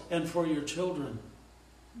yourselves and for your children."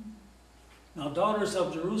 Now, daughters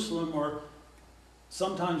of Jerusalem, or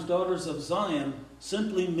sometimes daughters of Zion,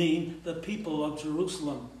 simply mean the people of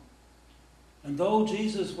Jerusalem. And though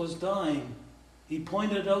Jesus was dying, he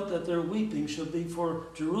pointed out that their weeping should be for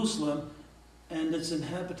Jerusalem and its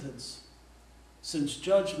inhabitants, since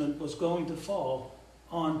judgment was going to fall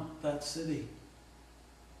on that city.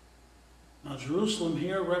 Now, Jerusalem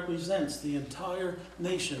here represents the entire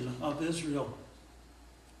nation of Israel.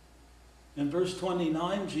 In verse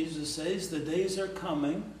 29, Jesus says, "The days are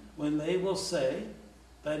coming when they will say,"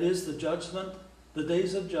 that is the judgment, the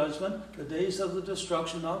days of judgment, the days of the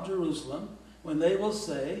destruction of Jerusalem, when they will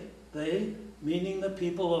say, they, meaning the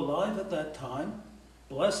people alive at that time,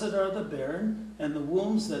 "Blessed are the barren, and the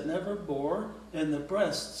wombs that never bore, and the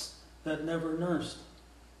breasts that never nursed."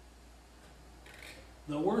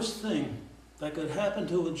 The worst thing that could happen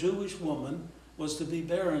to a Jewish woman was to be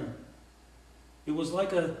barren. It was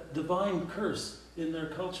like a divine curse in their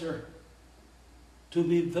culture. To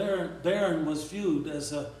be barren was viewed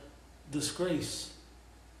as a disgrace.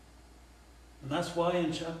 And that's why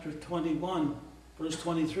in chapter 21, verse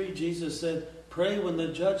 23, Jesus said, "Pray when the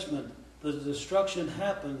judgment, the destruction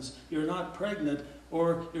happens, you're not pregnant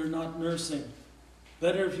or you're not nursing.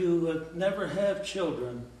 Better if you never have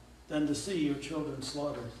children than to see your children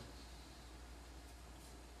slaughtered."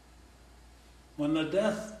 when the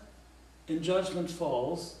death in judgment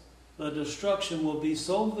falls, the destruction will be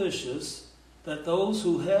so vicious that those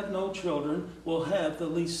who have no children will have the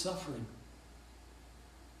least suffering.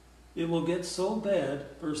 It will get so bad,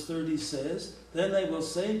 verse 30 says, then they will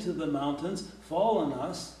say to the mountains, fall on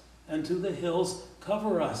us, and to the hills,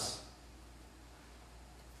 cover us.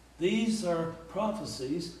 These are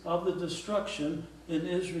prophecies of the destruction in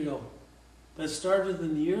Israel that started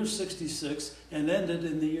in the year 66 and ended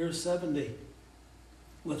in the year 70,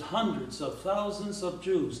 with hundreds of thousands of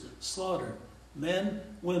Jews slaughtered, men,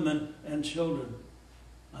 women, and children.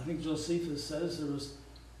 I think Josephus says there was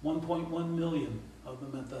 1.1 million of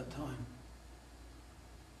them at that time.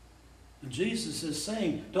 And Jesus is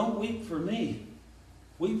saying, don't weep for me.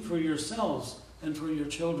 Weep for yourselves and for your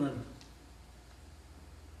children.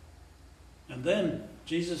 And then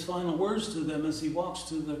Jesus' final words to them as he walks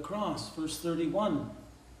to the cross, verse 31.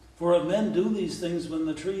 For if men do these things when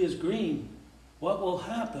the tree is green, what will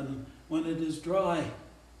happen when it is dry?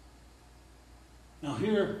 Now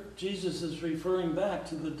here, Jesus is referring back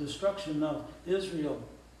to the destruction of Israel.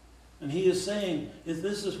 And he is saying, if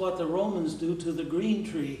this is what the Romans do to the green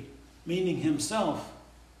tree, meaning himself,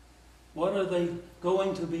 what are they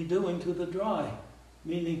going to be doing to the dry,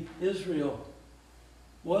 meaning Israel?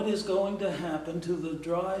 What is going to happen to the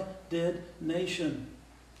dry, dead nation?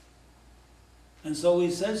 And so he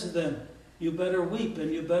says to them, you better weep,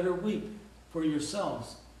 and you better weep for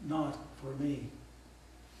yourselves, not for me.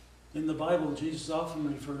 In the Bible, Jesus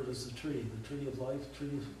often referred as the tree of life,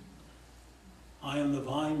 I am the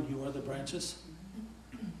vine, you are the branches.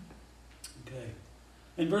 Okay.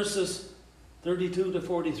 In verses 32 to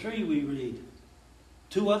 43 we read,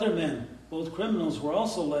 2 other men, both criminals, were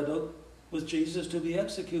also led out with Jesus to be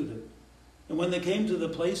executed. And when they came to the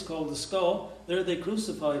place called the Skull, there they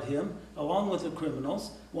crucified him, along with the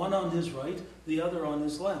criminals, one on his right, the other on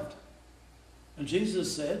his left. And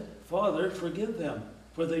Jesus said, Father, forgive them,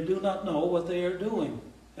 for they do not know what they are doing,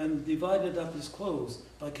 and divided up his clothes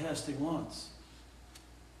by casting lots.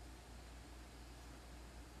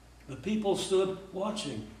 The people stood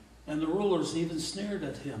watching, and the rulers even sneered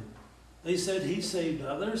at him. They said, he saved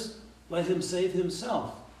others, let him save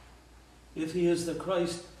himself, if he is the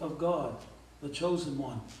Christ of God, the chosen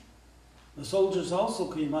one. The soldiers also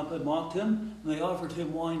came up and mocked him, and they offered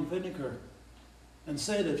him wine vinegar, and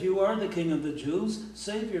said, if you are the king of the Jews,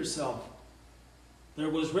 save yourself.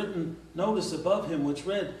 There was written notice above him which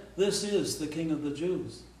read, this is the king of the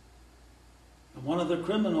Jews. And one of the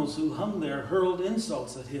criminals who hung there hurled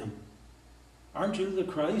insults at him. Aren't you the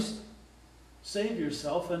Christ? Save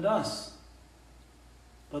yourself and us.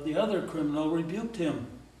 But the other criminal rebuked him.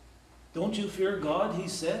 Don't you fear God, he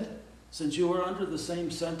said, since you are under the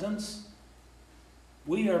same sentence?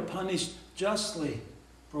 We are punished justly,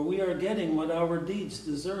 for we are getting what our deeds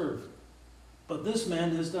deserve. But this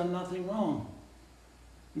man has done nothing wrong.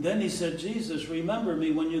 And then he said, Jesus, remember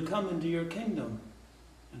me when you come into your kingdom.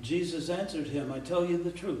 And Jesus answered him, I tell you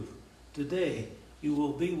the truth. Today you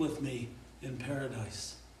will be with me in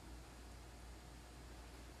paradise.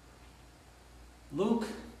 Luke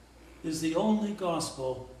is the only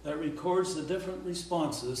gospel that records the different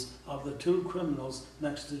responses of the 2 criminals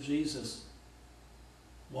next to Jesus.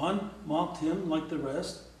 One mocked him like the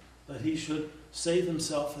rest, that he should save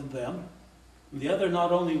himself and them. And the other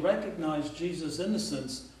not only recognized Jesus'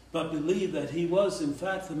 innocence, but believed that he was in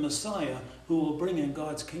fact the Messiah who will bring in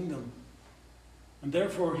God's kingdom. And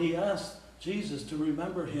therefore he asked Jesus to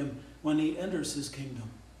remember him when he enters his kingdom.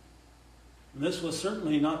 And this was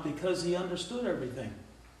certainly not because he understood everything.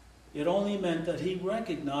 It only meant that he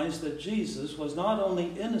recognized that Jesus was not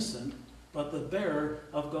only innocent, but the bearer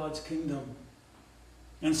of God's kingdom.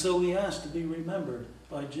 And so he asked to be remembered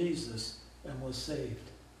by Jesus and was saved.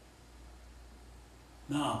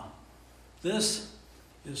 Now, this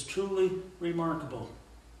is truly remarkable.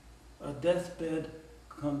 A deathbed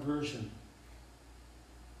conversion.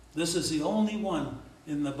 This is the only one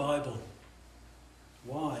in the Bible.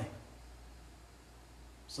 Why?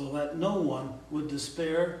 So that no one would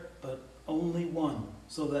despair, but only one.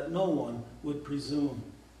 So that no one would presume.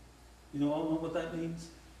 You know what that means?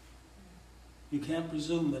 You can't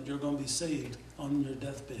presume that you're going to be saved on your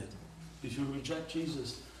deathbed. If you reject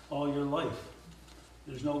Jesus all your life,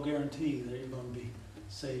 there's no guarantee that you're going to be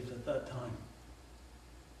saved at that time.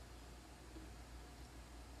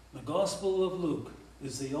 The Gospel of Luke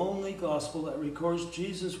is the only gospel that records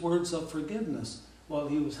Jesus' words of forgiveness while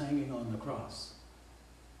he was hanging on the cross.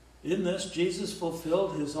 In this, Jesus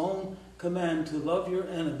fulfilled his own command to love your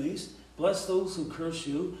enemies, bless those who curse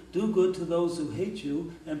you, do good to those who hate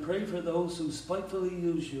you, and pray for those who spitefully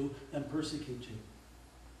use you and persecute you.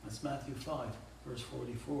 That's Matthew 5, verse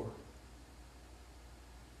 44.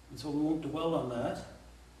 And so we won't dwell on that.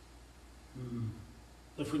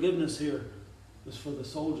 The forgiveness here was for the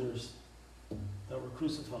soldiers that were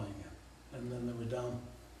crucifying him. And then they were down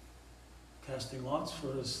casting lots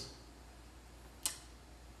for us.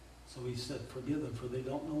 So he said, forgive them, for they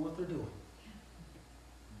don't know what they're doing.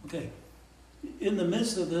 Okay. In the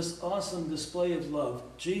midst of this awesome display of love,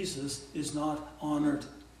 Jesus is not honored.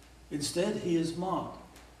 Instead, he is mocked,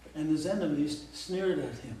 and his enemies sneered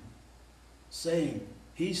at him, saying,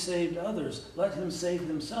 he saved others, let him save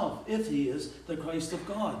himself, if he is the Christ of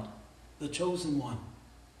God, the chosen one.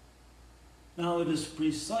 Now it is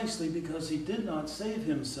precisely because he did not save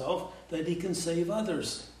himself that he can save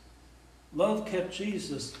others. Love kept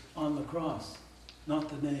Jesus on the cross, not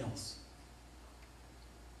the nails.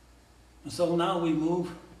 And so now we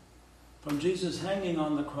move from Jesus hanging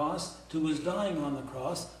on the cross to his dying on the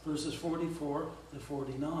cross, verses 44 to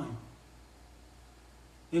 49.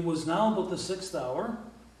 It was now but the 6th hour,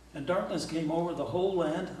 and darkness came over the whole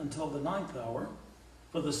land until the 9th hour,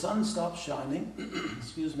 for the sun stopped shining,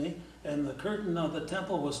 and the curtain of the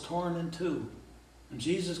temple was torn in two. And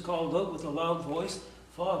Jesus called out with a loud voice,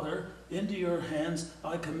 Father, into your hands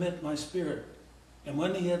I commit my spirit. And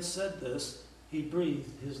when he had said this, he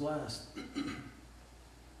breathed his last.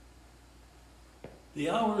 The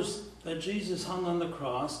hours that Jesus hung on the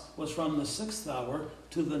cross was from the 6th hour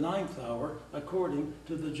to the 9th hour, according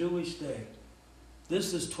to the Jewish day.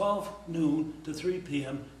 This is 12 noon to 3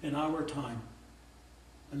 p.m. in our time.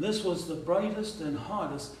 And this was the brightest and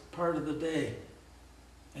hottest part of the day.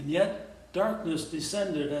 And yet, darkness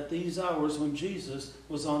descended at these hours when Jesus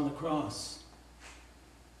was on the cross.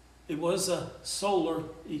 It was a solar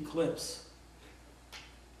eclipse.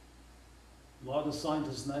 A lot of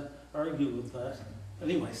scientists argue with that.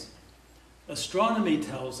 Anyways, astronomy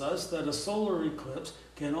tells us that a solar eclipse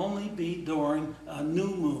can only be during a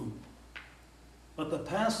new moon. But the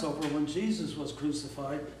Passover, when Jesus was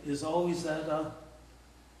crucified, is always at a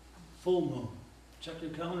full moon. Check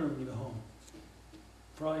your calendar when you go home.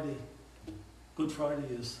 Friday, Good Friday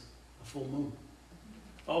is a full moon.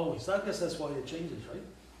 Always. I guess that's why it changes, right?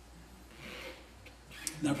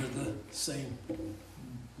 Never the same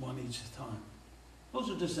one each time. Those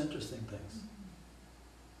are just interesting things.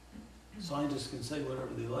 Scientists can say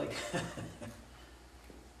whatever they like.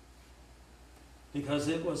 Because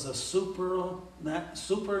it was a supernatural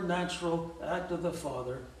act of the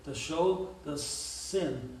Father to show the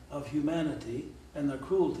sin of humanity and the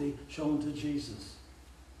cruelty shown to Jesus.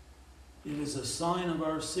 It is a sign of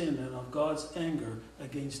our sin and of God's anger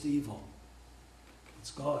against evil.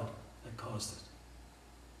 It's God that caused it.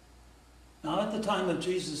 Now, at the time of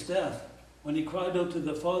Jesus' death, when he cried out to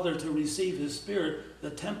the Father to receive his Spirit, the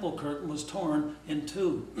temple curtain was torn in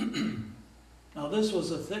two. Now, this was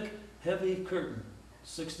a thick, heavy curtain,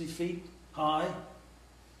 60 feet high,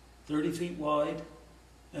 30 feet wide,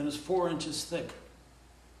 and is 4 inches thick.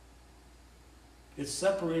 It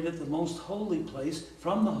separated the most holy place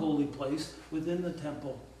from the holy place within the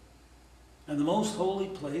temple. And the most holy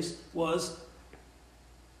place was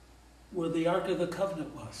where the Ark of the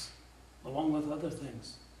Covenant was, along with other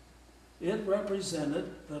things. It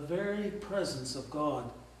represented the very presence of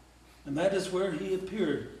God. And that is where he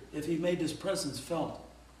appeared if he made his presence felt.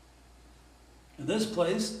 And this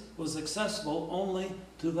place was accessible only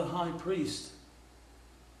to the high priest.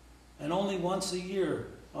 And only once a year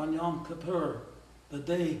on Yom Kippur, the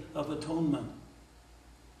Day of Atonement.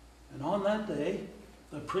 And on that day,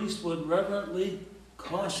 the priest would reverently,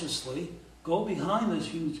 cautiously go behind this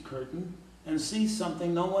huge curtain and see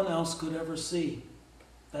something no one else could ever see.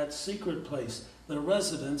 That secret place, the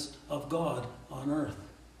residence of God on earth.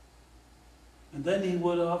 And then he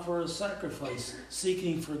would offer a sacrifice,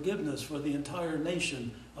 seeking forgiveness for the entire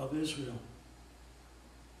nation of Israel.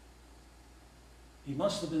 He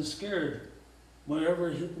must have been scared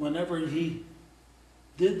whenever he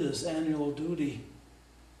did this annual duty.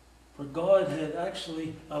 For God had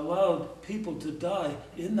actually allowed people to die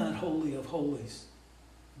in that Holy of Holies.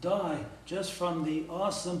 Die just from the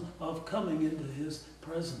awesome of coming into his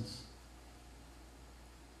presence.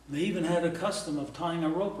 They even had a custom of tying a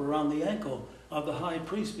rope around the ankle of the high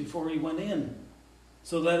priest before he went in,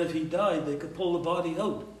 so that if he died, they could pull the body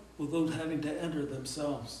out without having to enter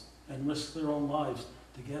themselves and risk their own lives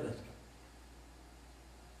to get it.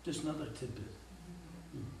 Just another tidbit.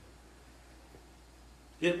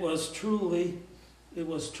 It was truly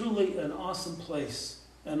an awesome place,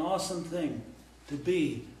 an awesome thing to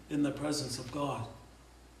be in the presence of God.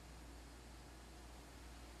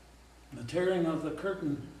 The tearing of the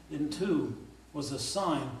curtain in two was a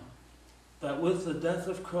sign that with the death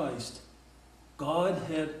of Christ, God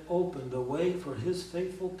had opened a way for his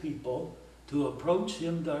faithful people to approach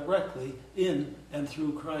him directly in and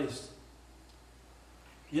through Christ.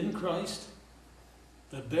 In Christ,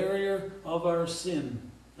 the barrier of our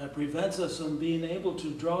sin that prevents us from being able to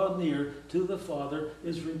draw near to the Father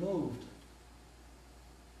is removed.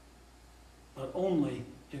 But only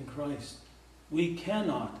in Christ. We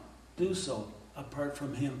cannot do so apart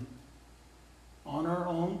from him, on our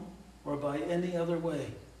own or by any other way.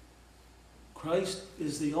 Christ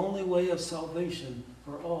is the only way of salvation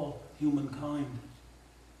for all humankind.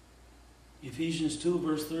 Ephesians 2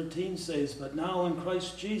 verse 13 says, "But now in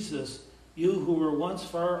Christ Jesus, you who were once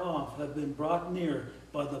far off have been brought near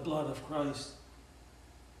by the blood of Christ."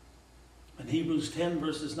 And Hebrews 10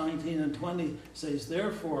 verses 19 and 20 says,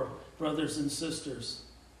 "Therefore, brothers and sisters,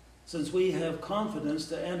 since we have confidence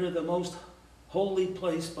to enter the most holy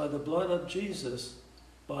place by the blood of Jesus,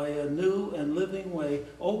 by a new and living way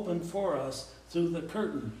opened for us through the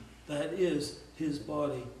curtain that is his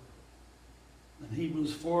body." And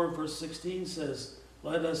Hebrews 4 verse 16 says,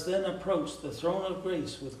 "Let us then approach the throne of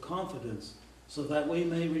grace with confidence, so that we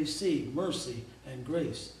may receive mercy and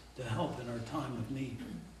grace to help in our time of need."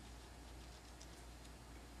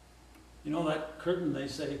 You know, that curtain, they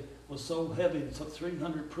say, was so heavy it took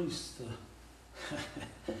 300 priests to...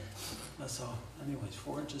 That's all. Anyways,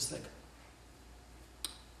 4 inches thick.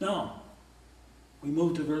 Now, we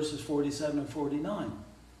move to verses 47 and 49.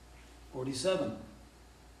 47.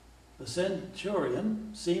 The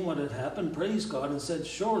centurion, seeing what had happened, praised God and said,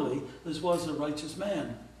 "Surely this was a righteous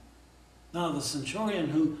man." Now, the centurion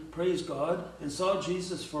who praised God and saw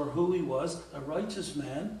Jesus for who he was, a righteous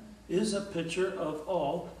man, is a picture of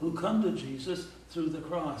all who come to Jesus through the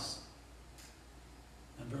cross.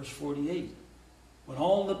 And verse 48. When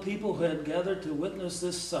all the people who had gathered to witness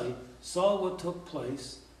this sight saw what took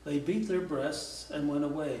place, they beat their breasts and went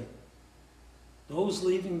away. Those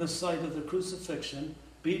leaving the site of the crucifixion,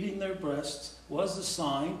 beating their breasts, was a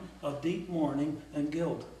sign of deep mourning and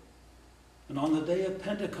guilt. And on the day of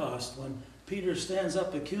Pentecost, when Peter stands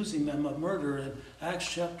up accusing them of murder in Acts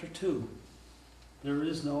chapter 2, there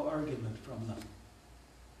is no argument from them.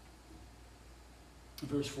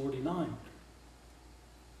 Verse 49.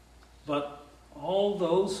 But all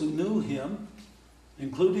those who knew him,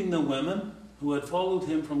 including the women who had followed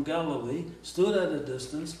him from Galilee, stood at a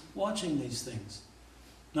distance watching these things.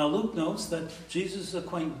 Now Luke notes that Jesus'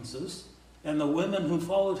 acquaintances and the women who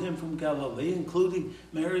followed him from Galilee, including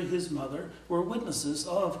Mary his mother, were witnesses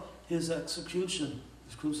of his execution,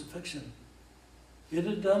 his crucifixion. It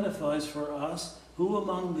identifies for us who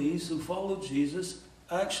among these who followed Jesus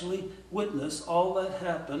actually witnessed all that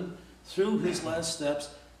happened through his last steps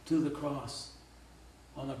to the cross,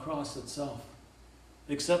 on the cross itself,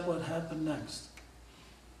 except what happened next.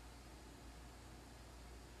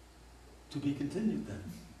 To be continued then.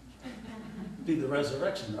 Be the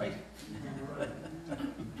resurrection, right?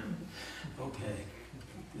 Okay.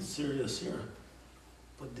 It's serious here.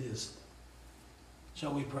 But it is.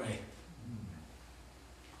 Shall we pray?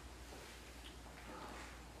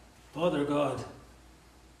 Father God,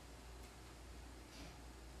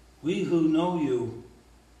 we who know you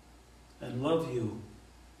and love you,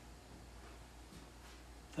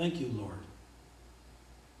 thank you, Lord.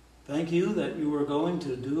 Thank you that you were going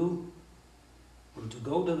to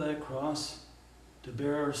go to that cross to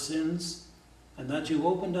bear our sins, and that you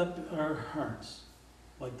opened up our hearts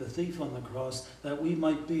like the thief on the cross, that we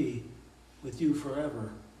might be with you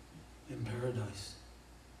forever in paradise.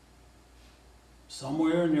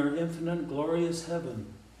 Somewhere in your infinite glorious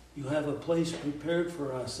heaven, you have a place prepared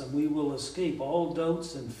for us, and we will escape all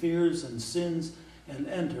doubts and fears and sins and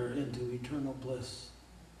enter into eternal bliss.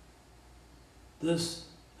 This,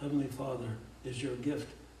 Heavenly Father, is your gift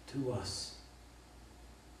to us.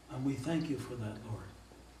 And we thank you for that, Lord.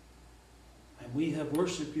 And we have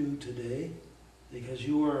worshiped you today because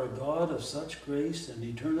you are a God of such grace and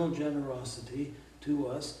eternal generosity to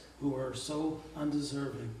us who are so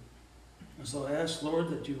undeserving. And so I ask, Lord,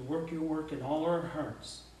 that you work your work in all our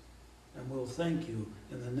hearts. And we'll thank you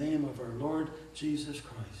in the name of our Lord Jesus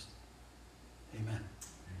Christ. Amen.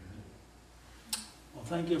 Well,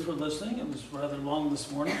 thank you for listening. It was rather long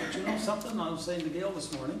this morning, but you know something? I was saying to Gail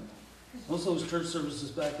this morning, most of those church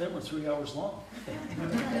services back then were 3 hours long.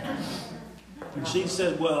 And she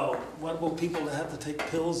said, well, what will people have to take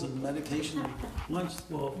pills and medication and lunch?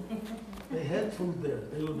 Well, they had food there.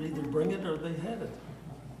 They would either bring it or they had it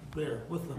there with them.